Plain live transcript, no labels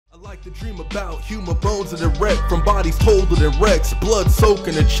like the dream about human bones and erect, from bodies colder than wrecks, blood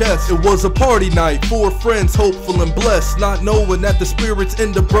soaking the chest. It was a party night, 4 friends hopeful and blessed, not knowing that the spirits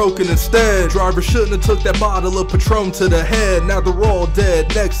end up broken instead. Driver shouldn't have took that bottle of Patron to the head. Now they're all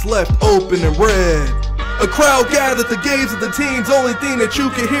dead, necks left open and red. A crowd gathered to gaze at the teens. Only thing that you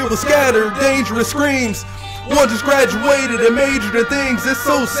could hear was scattered dangerous screams. One just graduated and majored in things. It's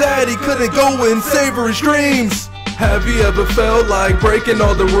so sad he couldn't go and savor his dreams. Have you ever felt like breaking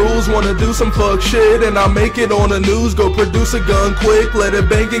all the rules? Wanna do some fuck shit and not make it on the news? Go produce a gun quick, let it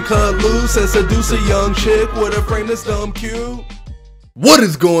bang and cut loose, and seduce a young chick with a frame that's dumb cute. What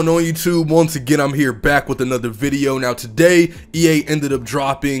is going on, YouTube? Once again, I'm here back with another video. Now today, EA ended up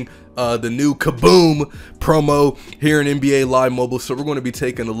dropping the new Kaboom promo here in NBA Live Mobile, so we're going to be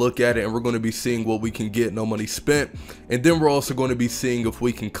taking a look at it and we're going to be seeing what we can get, no money spent, and then we're also going to be seeing if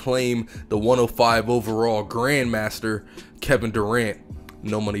we can claim the 105 overall Grandmaster Kevin Durant,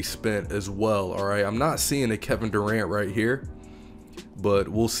 no money spent as well. All right, I'm not seeing a Kevin Durant right here, but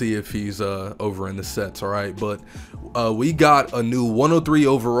we'll see if he's over in the sets. All right, but we got a new 103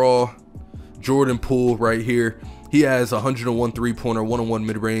 overall Jordan Poole right here. He has 101 three-pointer, 101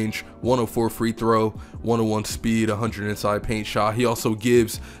 mid-range, 104 free throw, 101 speed, 100 inside paint shot. He also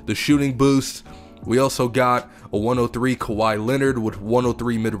gives the shooting boost. We also got a 103 Kawhi Leonard with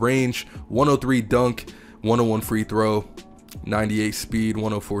 103 mid-range, 103 dunk, 101 free throw, 98 speed,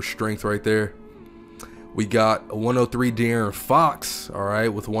 104 strength right there. We got a 103 De'Aaron Fox, all right,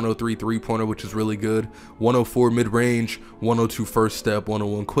 with 103 three-pointer, which is really good, 104 mid-range, 102 first step,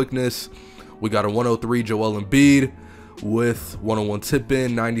 101 quickness. We got a 103 Joel Embiid with 101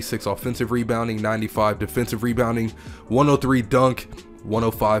 tip-in, 96 offensive rebounding, 95 defensive rebounding, 103 dunk,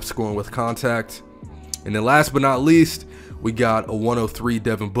 105 scoring with contact. And then last but not least, we got a 103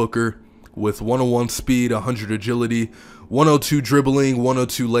 Devin Booker with 101 speed, 100 agility, 102 dribbling,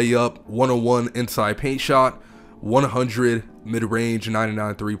 102 layup, 101 inside paint shot, 100 mid-range,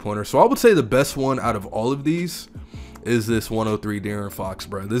 99 three-pointer. So I would say the best one out of all of these is this 103 De'Aaron Fox,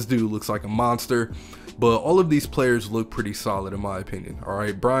 bro. This dude looks like a monster, but all of these players look pretty solid in my opinion. All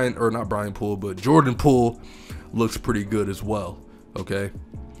right, not Poole, but Jordan Poole looks pretty good as well. Okay,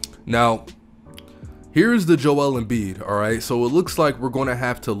 now here's the Joel Embiid. All right, so it looks like we're going to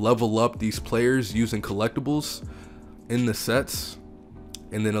have to level up these players using collectibles in the sets,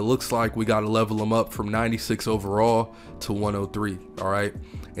 and then it looks like we got to level them up from 96 overall to 103. All right,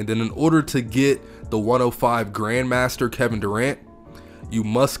 and then in order to get the 105 Grandmaster Kevin Durant, you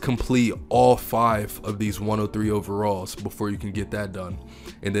must complete all 5 of these 103 overalls before you can get that done.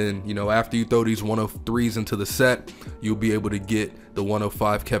 And then, you know, after you throw these 103s into the set, you'll be able to get the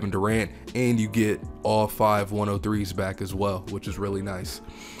 105 Kevin Durant, and you get all 5 103s back as well, which is really nice.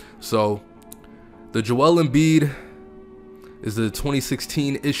 So the Joel Embiid is the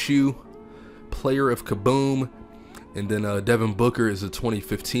 2016 issue player of Kaboom, and then Devin Booker is a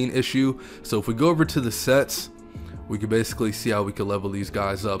 2015 issue. So if we go over to the sets, we can basically see how we can level these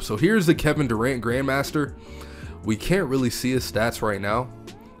guys up. So here's the Kevin Durant Grandmaster. We can't really see his stats right now,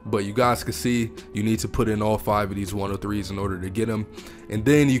 but you guys can see you need to put in all 5 of these 103s in order to get him, and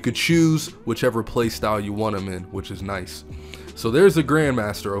then you could choose whichever play style you want him in, which is nice. So there's the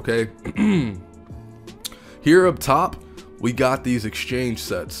Grandmaster. Okay, here up top we got these exchange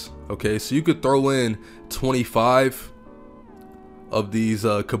sets. Okay, so you could throw in 25 of these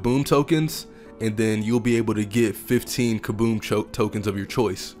Kaboom tokens, and then you'll be able to get 15 Kaboom tokens of your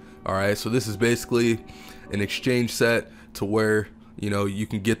choice. All right, so this is basically an exchange set to where, you know, you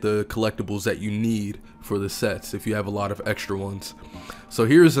can get the collectibles that you need for the sets if you have a lot of extra ones. So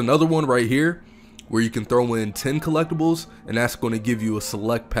here's another one right here where you can throw in 10 collectibles, and that's going to give you a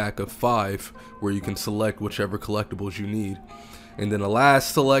select pack of 5 where you can select whichever collectibles you need. And then the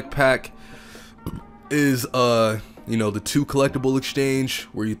last select pack is you know, the 2 collectible exchange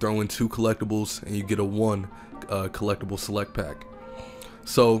where you throw in 2 collectibles and you get a 1 collectible select pack.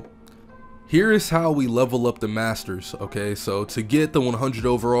 So here is how we level up the masters. Okay, so to get the 100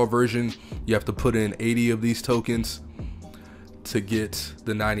 overall version, you have to put in 80 of these tokens. To get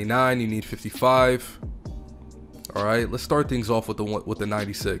the 99, you need 55. All right, let's start things off with the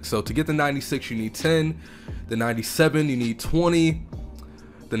 96. So to get the 96, you need 10. The 97, you need 20.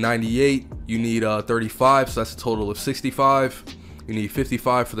 The 98, you need 35, so that's a total of 65. You need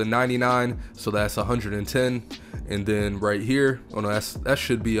 55 for the 99, so that's 110. And then right here, oh no, that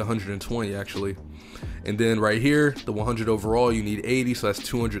should be 120 actually. And then right here, the 100 overall, you need 80, so that's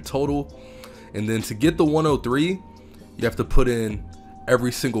 200 total. And then to get the 103, you have to put in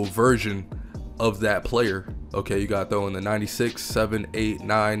every single version of that player. Okay, you got to throw in the 96, 7, 8,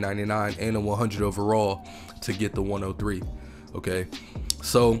 9, 99, and a 100 overall to get the 103. Okay,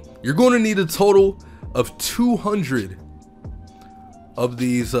 So you're going to need a total of 200 of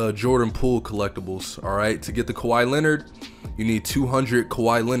these Jordan Poole collectibles. All right, to get the Kawhi Leonard, you need 200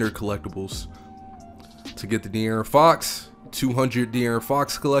 Kawhi Leonard collectibles. To get the De'Aaron Fox, 200 De'Aaron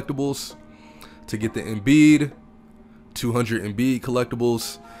Fox collectibles. To get the Embiid, 200 Embiid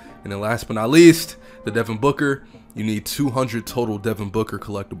collectibles. And then last but not least, the Devin Booker, you need 200 total Devin Booker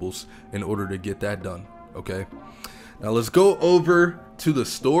collectibles in order to get that done. Okay, now let's go over to the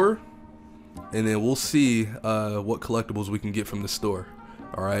store, and then we'll see what collectibles we can get from the store.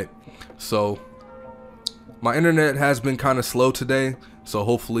 All right, so my internet has been kind of slow today, so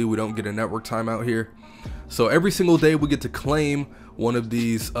hopefully we don't get a network timeout here. So every single day we get to claim one of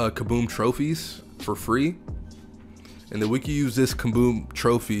these Kaboom trophies for free, and then we can use this Kaboom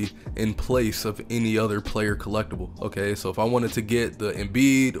trophy in place of any other player collectible. Okay, so if I wanted to get the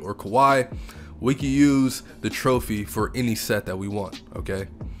Embiid or Kawhi, we can use the trophy for any set that we want. Okay,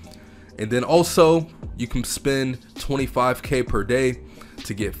 and then also you can spend 25k per day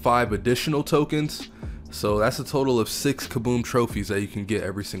to get 5 additional tokens. So that's a total of 6 Kaboom trophies that you can get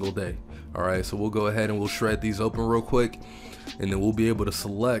every single day. All right, so we'll go ahead and we'll shred these open real quick, and then we'll be able to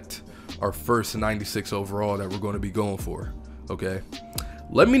select our first 96 overall that we're going to be going for. Okay,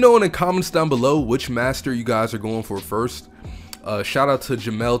 let me know in the comments down below which master you guys are going for first. Shout out to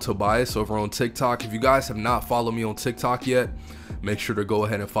Jamel Tobias over on TikTok. If you guys have not followed me on TikTok yet, make sure to go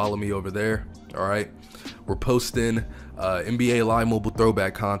ahead and follow me over there. All right, we're posting NBA Live mobile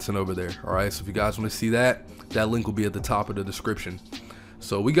throwback content over there. All right, so if you guys want to see that, that link will be at the top of the description.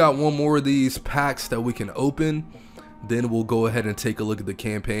 So we got one more of these packs that we can open, then we'll go ahead and take a look at the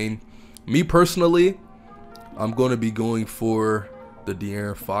campaign. Me personally, I'm going to be going for the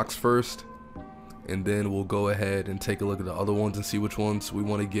De'Aaron Fox first, and then we'll go ahead and take a look at the other ones and see which ones we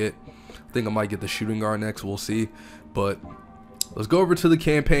want to get. I think I might get the shooting guard next, we'll see. But let's go over to the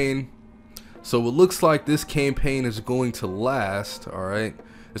campaign. So it looks like this campaign is going to last, all right,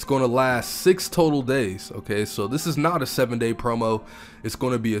 it's going to last 6 total days. Okay, so this is not a 7-day promo, it's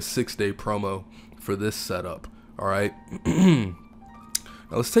going to be a 6-day promo for this setup. All right, now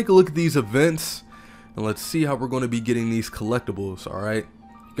let's take a look at these events, and let's see how we're going to be getting these collectibles. All right,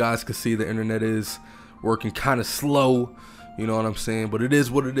 you guys can see the internet is working kind of slow, you know what I'm saying, but it is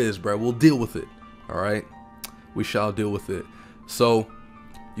what it is, bro. We'll deal with it. All right, we shall deal with it. So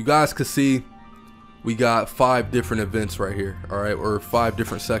you guys can see we got 5 different events right here. All right, or 5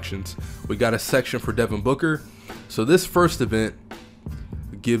 different sections. We got a section for Devin Booker. So this first event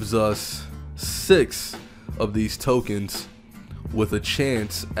gives us 6 of these tokens with a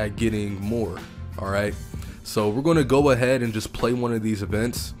chance at getting more. All right, so we're going to go ahead and just play one of these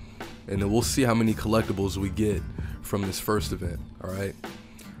events, and then we'll see how many collectibles we get from this first event. All right,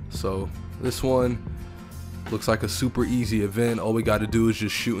 so this one looks like a super easy event. All we got to do is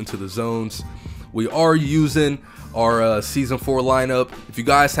just shoot into the zones. We are using our season 4 lineup. If you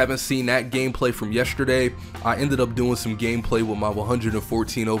guys haven't seen that gameplay from yesterday, I ended up doing some gameplay with my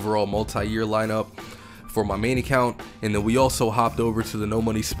 114 overall multi-year lineup for my main account, and then we also hopped over to the no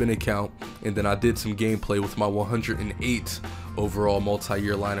money spin account, and then I did some gameplay with my 108 overall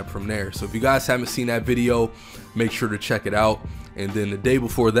multi-year lineup from there. So if you guys haven't seen that video, make sure to check it out. And then the day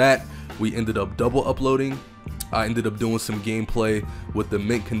before that, we ended up double uploading. I ended up doing some gameplay with the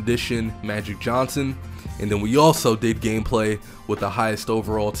mint condition Magic Johnson, and then we also did gameplay with the highest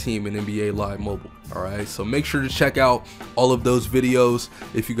overall team in NBA Live Mobile. All right, so make sure to check out all of those videos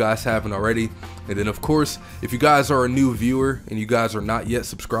if you guys haven't already. And then of course, if you guys are a new viewer and you guys are not yet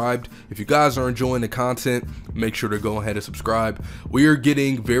subscribed, if you guys are enjoying the content, make sure to go ahead and subscribe. We are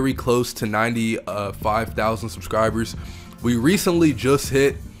getting very close to 95,000 subscribers. We recently just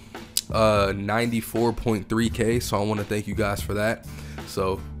hit 94.3k, so I want to thank you guys for that.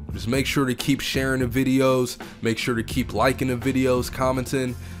 So just make sure to keep sharing the videos, make sure to keep liking the videos,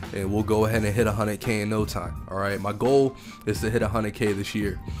 commenting, and we'll go ahead and hit 100k in no time. All right, my goal is to hit 100k this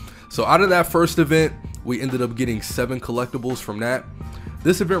year. So out of that first event, we ended up getting 7 collectibles from that.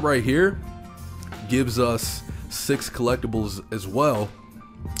 This event right here gives us 6 collectibles as well,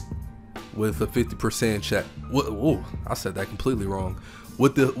 with a 50% check. Whoa, I said that completely wrong.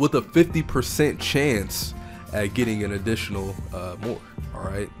 With a 50% chance at getting an additional more. All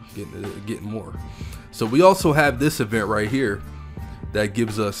right, getting more. So we also have this event right here that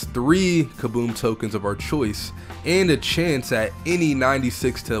gives us 3 Kaboom tokens of our choice and a chance at any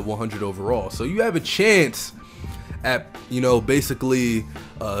 96 to 100 overall. So you have a chance at, you know, basically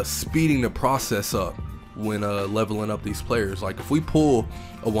speeding the process up when leveling up these players. Like if we pull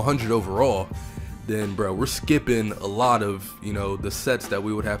a 100 overall, then bro, we're skipping a lot of, you know, the sets that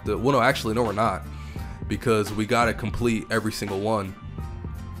we would have to, well no, actually no, we're not, because we got to complete every single one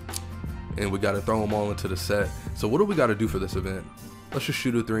and we got to throw them all into the set. So what do we got to do for this event? Let's just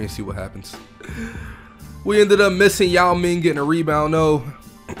shoot a 3 and see what happens. We ended up missing Yao Ming getting a rebound. No.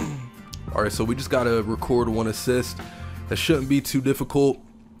 All right, so we just got to record 1 assist. That shouldn't be too difficult.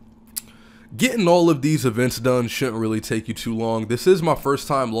 Getting all of these events done shouldn't really take you too long. This is my first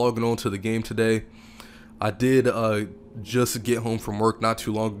time logging on to the game today. I did just get home from work not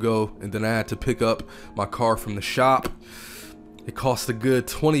too long ago, and then I had to pick up my car from the shop. It cost a good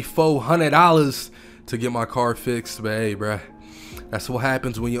 $2,400 to get my car fixed, but hey, bruh, that's what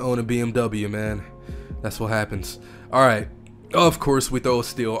happens when you own a BMW, man. That's what happens. All right, of course we throw a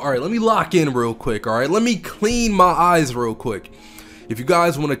steal. All right, let me lock in real quick. All right, let me clean my eyes real quick. If you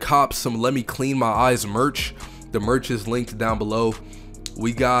guys want to cop some Let Me Clean My Eyes merch, the merch is linked down below.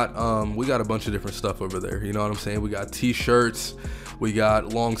 We got a bunch of different stuff over there. You know what I'm saying? We got t-shirts, we got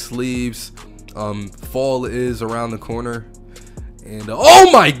long sleeves. Fall is around the corner, and oh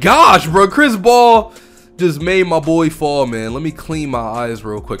my gosh, bro, Chris Ball just made my boy fall, man. Let me clean my eyes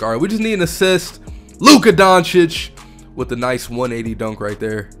real quick. All right, we just need an assist. Luka Doncic with the nice 180 dunk right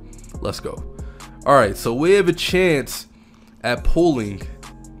there. Let's go. All right, so we have a chance at pulling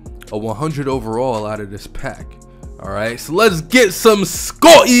a 100 overall out of this pack. All right, so let's get some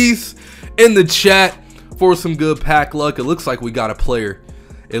Scotties in the chat for some good pack luck. It looks like we got a player.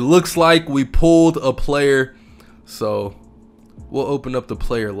 It looks like we pulled a player, so we'll open up the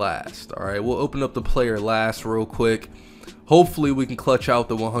player last. All right, we'll open up the player last real quick. Hopefully we can clutch out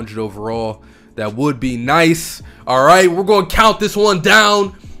the 100 overall. That would be nice. All right, we're going to count this one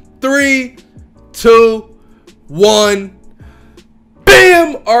down. 3, 2, 1.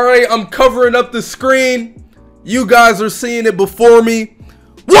 Bam! All right, I'm covering up the screen. You guys are seeing it before me.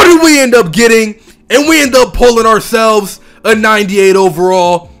 What did we end up getting? And we end up pulling ourselves a 98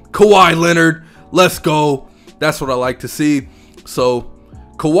 overall Kawhi Leonard. Let's go. That's what I like to see. So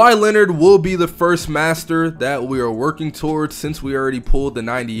Kawhi Leonard will be the first master that we are working towards, since we already pulled the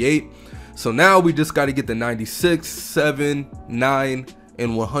 98. So now we just got to get the 96, 7, 9,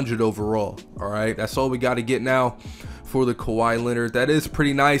 and 100 overall. All right, that's all we got to get now for the Kawhi Leonard. That is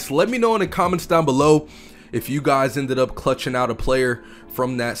pretty nice. Let me know in the comments down below if you guys ended up clutching out a player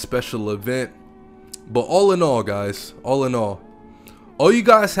from that special event. But all in all, guys, all you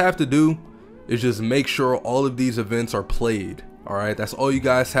guys have to do is just make sure all of these events are played. All right, that's all you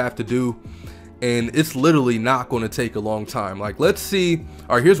guys have to do, and it's literally not going to take a long time. Like, let's see.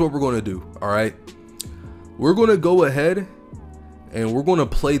 All right, here's what we're going to do. All right, we're going to go ahead and we're going to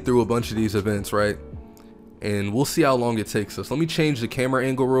play through a bunch of these events, right? And we'll see how long it takes us. Let me change the camera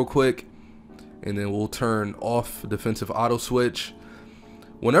angle real quick, and then we'll turn off defensive auto switch.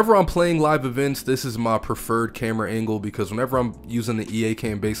 Whenever I'm playing live events, this is my preferred camera angle, because whenever I'm using the EA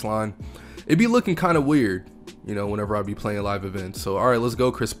cam baseline, it'd be looking kind of weird, you know, whenever I be playing live events. So all right, let's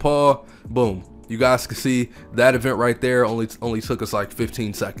go, Chris Paul. Boom. You guys can see that event right there only took us like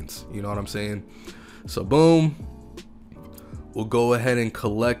 15 seconds. You know what I'm saying? So boom, we'll go ahead and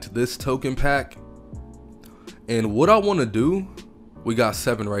collect this token pack. And what I want to do, we got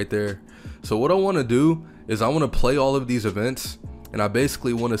 7 right there. So what I want to do is I want to play all of these events, and I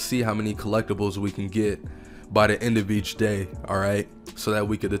basically want to see how many collectibles we can get by the end of each day. All right, so that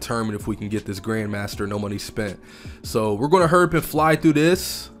we could determine if we can get this Grandmaster no money spent. So we're going to hurry up and fly through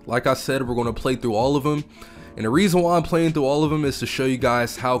this. Like I said, we're going to play through all of them, and the reason why I'm playing through all of them is to show you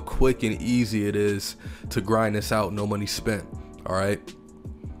guys how quick and easy it is to grind this out no money spent. All right,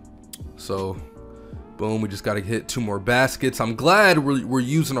 so boom, we just got to hit 2 more baskets. I'm glad we're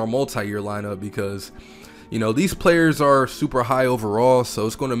using our multi-year lineup, because you know, these players are super high overall, so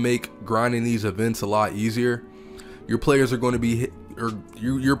it's going to make grinding these events a lot easier. Your players are going to be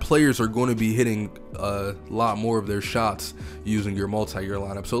hitting a lot more of their shots using your multi-year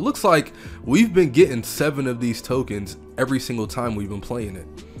lineup. So it looks like we've been getting 7 of these tokens every single time we've been playing it,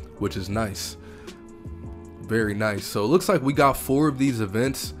 which is nice. Very nice. So it looks like we got 4 of these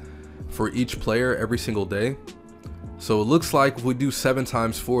events for each player every single day. So it looks like if we do 7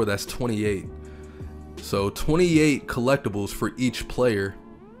 times 4, that's 28. So 28 collectibles for each player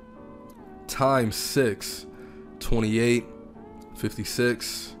times 6, 28,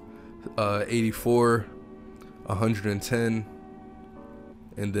 56, 84, 110,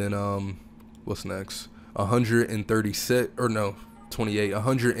 and then what's next? 136, or no, 28,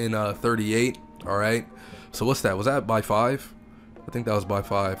 138. All right, so what's that? Was that by 5? I think that was by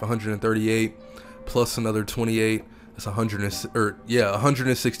 5. 138 plus another 28. That's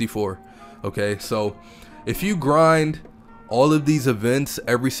 164. Okay, so if you grind all of these events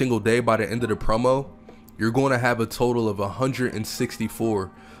every single day by the end of the promo, you're going to have a total of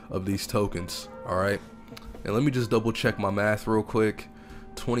 164 of these tokens. All right, and let me just double check my math real quick.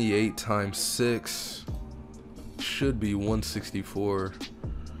 28 times 6 should be 164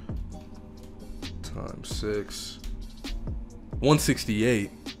 times 6.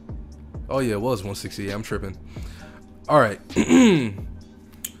 168. Oh yeah, it was 168. I'm tripping. All right.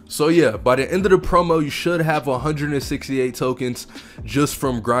 So yeah, by the end of the promo, you should have 168 tokens just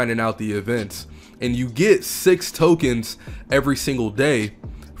from grinding out the events. And you get 6 tokens every single day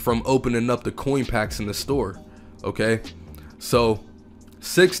from opening up the coin packs in the store. Okay, so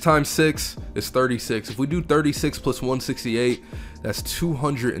 6 times 6 is 36. If we do 36 plus 168, that's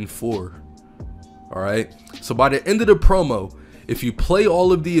 204. All right, so by the end of the promo, if you play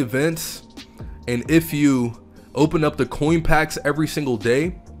all of the events and if you open up the coin packs every single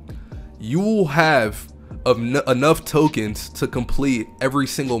day, you will have enough tokens to complete every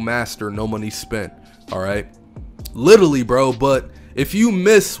single master, no money spent. All right, literally, bro. But if you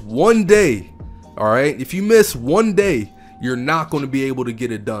miss one day, all right, if you miss one day, you're not going to be able to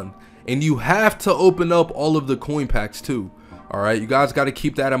get it done. And you have to open up all of the coin packs too. All right, you guys got to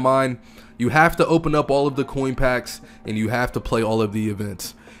keep that in mind. You have to open up all of the coin packs and you have to play all of the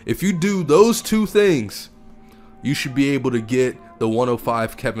events. If you do those 2 things, you should be able to get the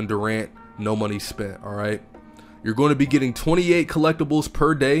 105 Kevin Durant, no money spent. All right, you're going to be getting 28 collectibles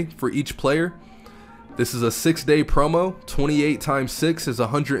per day for each player. This is a 6-day promo. 28 times 6 is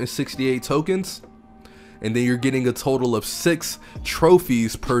 168 tokens. And then you're getting a total of 6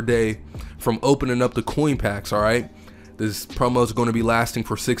 trophies per day from opening up the coin packs. All right, this promo is going to be lasting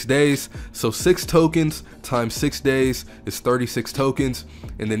for 6 days. So 6 tokens times 6 days is 36 tokens.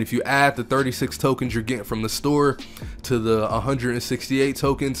 And then if you add the 36 tokens you're getting from the store to the 168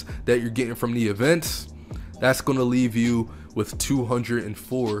 tokens that you're getting from the events, that's going to leave you with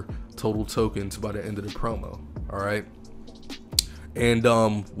 204 total tokens by the end of the promo. All right, and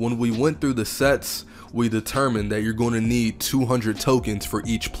when we went through the sets, we determined that you're going to need 200 tokens for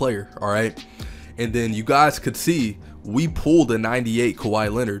each player. All right, and then you guys could see we pulled a 98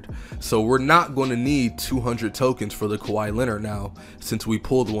 Kawhi Leonard, so we're not going to need 200 tokens for the Kawhi Leonard now since we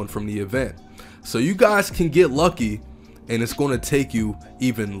pulled one from the event. So you guys can get lucky, and it's going to take you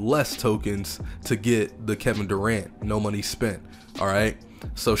even less tokens to get the Kevin Durant, no money spent. All right,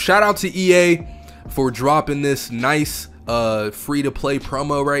 so shout out to EA for dropping this nice free to play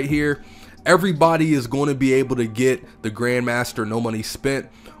promo right here. Everybody is going to be able to get the Grandmaster, no money spent.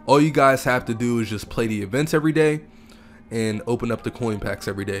 All you guys have to do is just play the events every day and open up the coin packs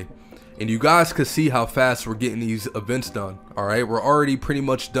every day. And you guys can see how fast we're getting these events done. All right, we're already pretty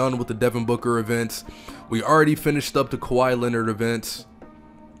much done with the Devin Booker events. We already finished up the Kawhi Leonard events.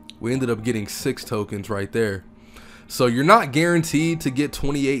 We ended up getting 6 tokens right there. So you're not guaranteed to get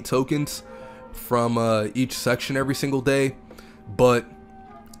 28 tokens from each section every single day, but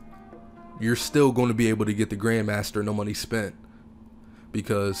you're still going to be able to get the Grandmaster, no money spent,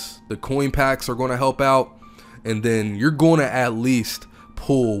 because the coin packs are going to help out, and then you're going to at least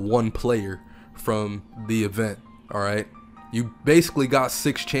pull 1 player from the event. All right, you basically got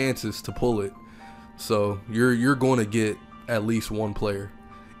 6 chances to pull it, so you're going to get at least 1 player.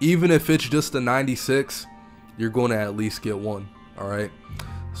 Even if it's just a 96, you're going to at least get 1. All right,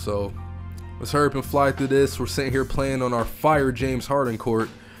 so let's hurry up and fly through this. We're sitting here playing on our fire James Harden court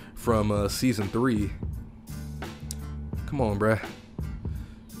from season 3. Come on, bruh.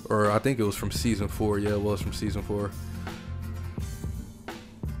 Or I think it was from season 4. Yeah, it was from season 4.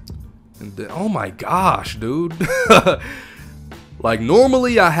 And then, oh my gosh, dude. Like,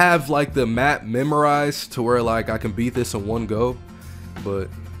 normally I have like the map memorized to where like I can beat this in one go, but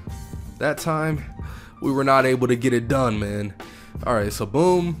that time we were not able to get it done, man. All right, so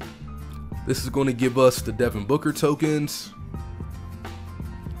boom. This is going to give us the Devin Booker tokens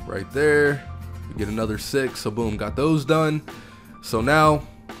right there. We get another 6, so boom, got those done. So now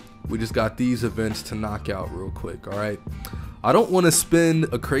we just got these events to knock out real quick. All right, I don't want to spend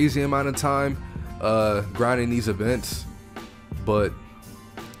a crazy amount of time grinding these events, but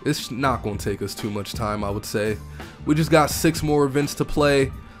it's not going to take us too much time, I would say. We just got 6 more events to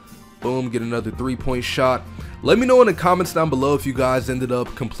play. Boom, get another 3-point shot. Let me know in the comments down below if you guys ended up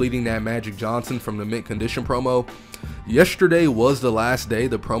completing that Magic Johnson from the mint condition promo. Yesterday was the last day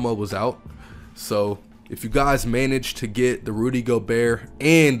the promo was out, so if you guys managed to get the Rudy Gobert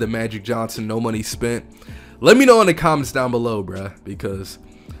and the Magic Johnson, no money spent, let me know in the comments down below, bruh, because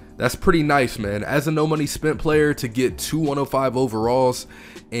that's pretty nice, man. As a no money spent player, to get 2 105 overalls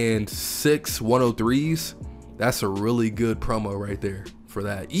and 6 103s, that's a really good promo right there for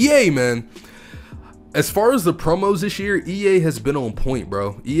that. EA, man, as far as the promos this year, EA has been on point,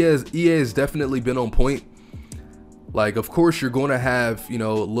 bro. EA has definitely been on point. Like, of course, you're going to have, you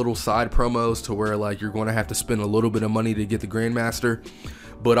know, little side promos to where, like, you're going to have to spend a little bit of money to get the Grandmaster.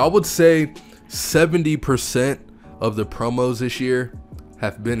 but I would say 70% of the promos this year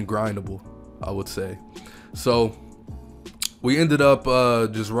have been grindable, I would say. So we ended up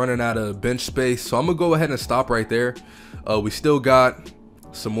just running out of bench space, so I'm gonna go ahead and stop right there. We still got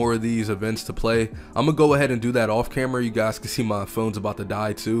some more of these events to play. I'm gonna go ahead and do that off camera. You guys can see my phone's about to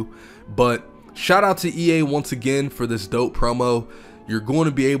die too, but shout out to EA once again for this dope promo. You're going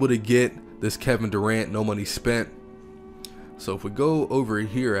to be able to get this Kevin Durant, no money spent. So if we go over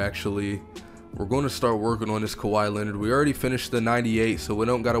here, actually, we're going to start working on this Kawhi Leonard. We already finished the 98, so we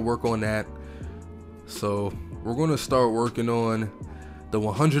don't got to work on that. So we're going to start working on the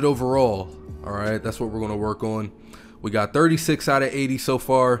 100 overall. All right, that's what we're going to work on. We got 36 out of 80 so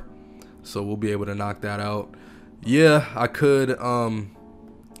far, so we'll be able to knock that out. Yeah, I could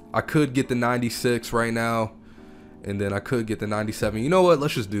get the 96 right now, and then I could get the 97. You know what?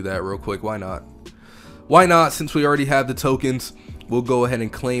 Let's just do that real quick. Why not? Why not? Since we already have the tokens, we'll go ahead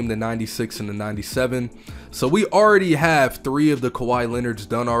and claim the 96 and the 97. So we already have 3 of the Kawhi Leonards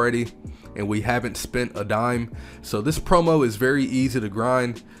done already, and we haven't spent a dime. So this promo is very easy to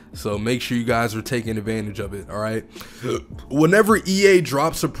grind. So make sure you guys are taking advantage of it. All right. Whenever EA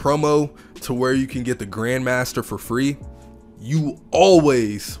drops a promo to where you can get the Grandmaster for free, you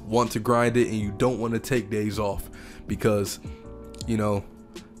always want to grind it, and you don't want to take days off, because, you know,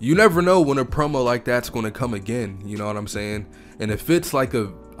 you never know when a promo like that's going to come again. You know what I'm saying? And if it's like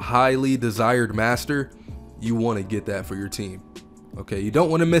a highly desired master, you want to get that for your team. Okay, you don't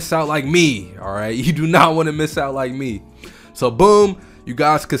want to miss out like me. All right, you do not want to miss out like me. So boom, you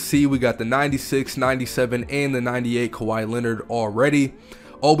guys can see we got the 96, 97, and the 98 Kawhi Leonard already.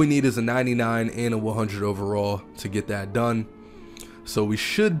 All we need is a 99 and a 100 overall to get that done. So we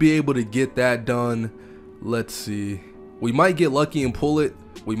should be able to get that done. Let's see. We might get lucky and pull it.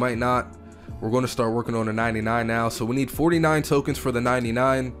 We might not. We're going to start working on a 99 now. So we need 49 tokens for the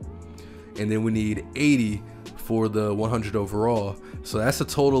 99. And then we need 80 for the 100 overall. So that's a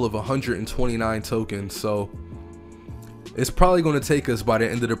total of 129 tokens. So it's probably going to take us by the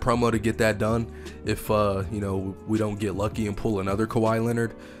end of the promo to get that done, if you know, we don't get lucky and pull another Kawhi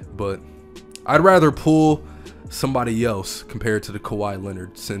Leonard. But I'd rather pull somebody else compared to the Kawhi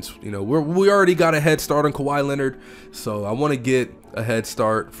Leonard, since, you know, we already got a head start on Kawhi Leonard. So I want to get a head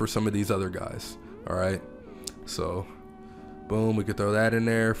start for some of these other guys. All right, so boom, we could throw that in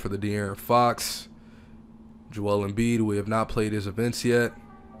there for the De'Aaron Fox. Joel Embiid, we have not played his events yet.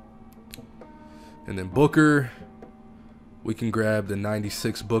 And then Booker, we can grab the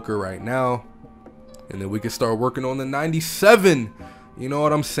 96 Booker right now, and then we can start working on the 97. You know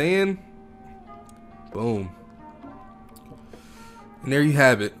what I'm saying? Boom. And there you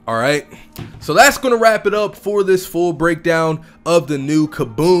have it. All right, so that's gonna wrap it up for this full breakdown of the new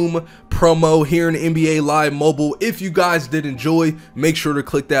Kaboom promo here in NBA Live Mobile. If you guys did enjoy, make sure to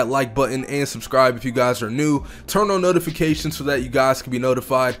click that like button and subscribe if you guys are new. Turn on notifications so that you guys can be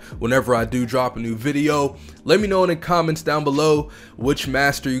notified whenever I do drop a new video. Let me know in the comments down below which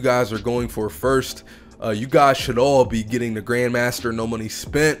master you guys are going for first. You guys should all be getting the Grandmaster, no money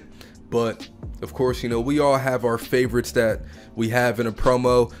spent. But of course, you know, we all have our favorites that we have in a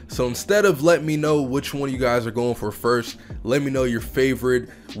promo. So instead of letting me know which one you guys are going for first, let me know your favorite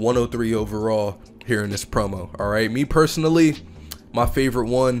 103 overall here in this promo. All right, me personally, my favorite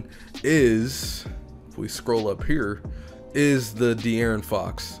one is, if we scroll up here, is the De'Aaron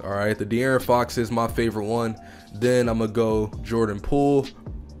Fox. All right, the De'Aaron Fox is my favorite one. Then I'm gonna go Jordan Poole,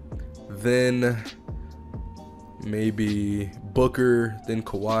 then maybe Booker, then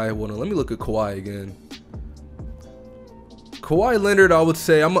Kawhi. Well, no, let me look at Kawhi again. Kawhi Leonard, I would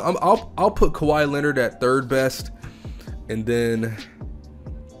say I'll put Kawhi Leonard at third best, and then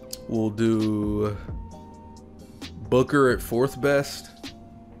we'll do Booker at fourth best.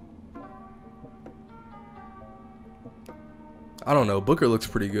 I don't know. Booker looks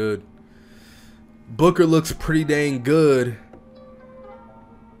pretty good. Booker looks pretty dang good.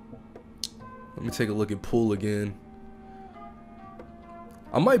 Let me take a look at Poole again.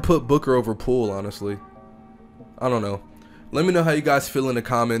 I might put Booker over Poole, honestly. I don't know. Let me know how you guys feel in the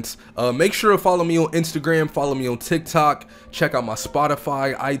comments. Make sure to follow me on Instagram, follow me on TikTok, check out my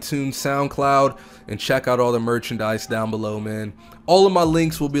Spotify, iTunes, SoundCloud, and check out all the merchandise down below, man. All of my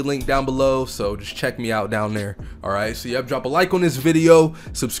links will be linked down below, so just check me out down there. All right, so yeah, drop a like on this video,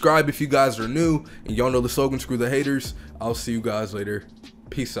 subscribe if you guys are new, and y'all know the slogan, screw the haters. I'll see you guys later.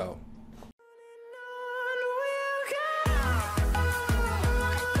 Peace out.